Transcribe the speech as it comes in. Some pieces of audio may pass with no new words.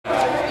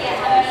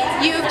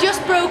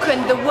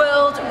broken the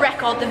world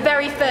record, the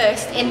very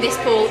first in this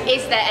pool.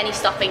 Is there any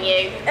stopping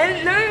you?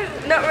 No,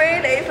 not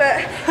really,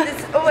 but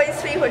there's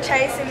always people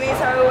chasing me,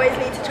 so I always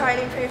need to try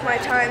and improve my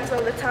times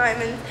all the time,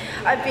 and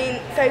I've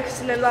been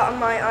focusing a lot on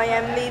my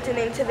IM leading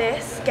into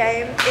this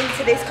game,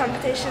 into this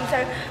competition,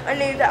 so I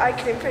knew that I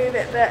could improve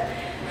it, but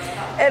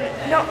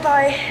not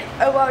by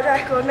a world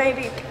record,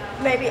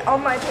 maybe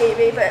on my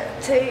PB,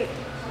 but to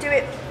do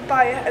it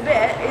by a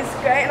bit is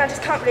great, and I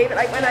just can't believe it.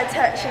 Like when I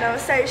touched, I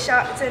was so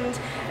shocked, and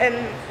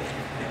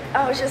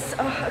I was just,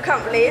 I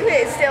can't believe it.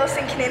 It's still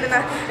sinking in, and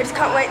I just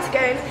can't wait to go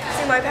and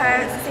see my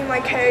parents and see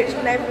my coach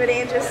and everybody,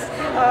 and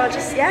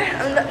yeah,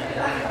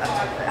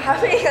 I'm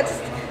happy.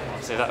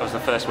 So that was the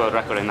first world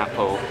record in that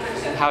pool.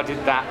 How did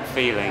that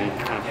feeling,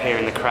 kind of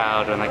hearing the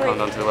crowd when they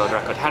climbed onto the world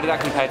record, how did that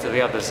compare to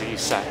the others that you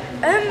set?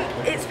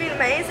 It's been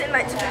amazing,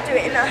 like to do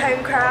it in a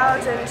home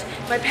crowd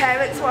and my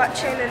parents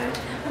watching and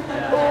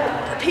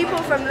all people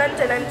from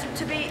London, and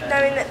to be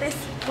knowing that this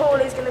pool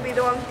is going to be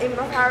the one in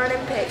my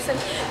Paralympics, and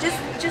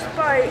just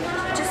by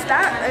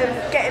that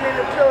getting an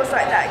applause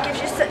like that gives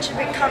you such a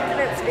big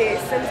confidence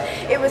boost, and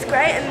it was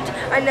great. And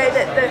I know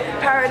that the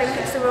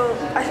Paralympics are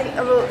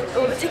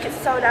all the tickets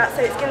are sold out,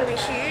 so it's going to be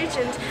huge,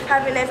 and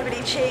having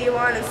everybody cheer you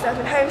on and stuff,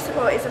 and home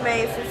support is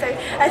amazing. So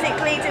I think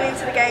leading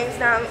into the games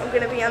now, I'm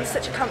going to be on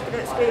such a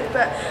confidence boost,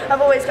 but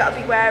I've always got to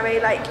be wary.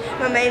 Like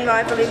my main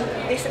rival in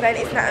this event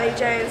is Natalie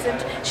Jones,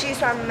 and she's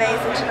ran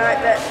amazing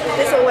tonight, but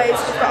there's always,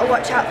 you've got to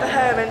watch out for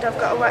her, and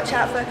I've got to watch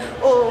out for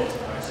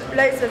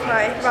loads of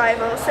my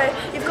rivals, so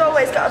you've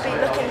always got to be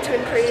looking to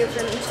improve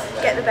and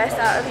get the best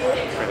out of you.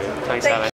 Brilliant. Thanks, Ellie.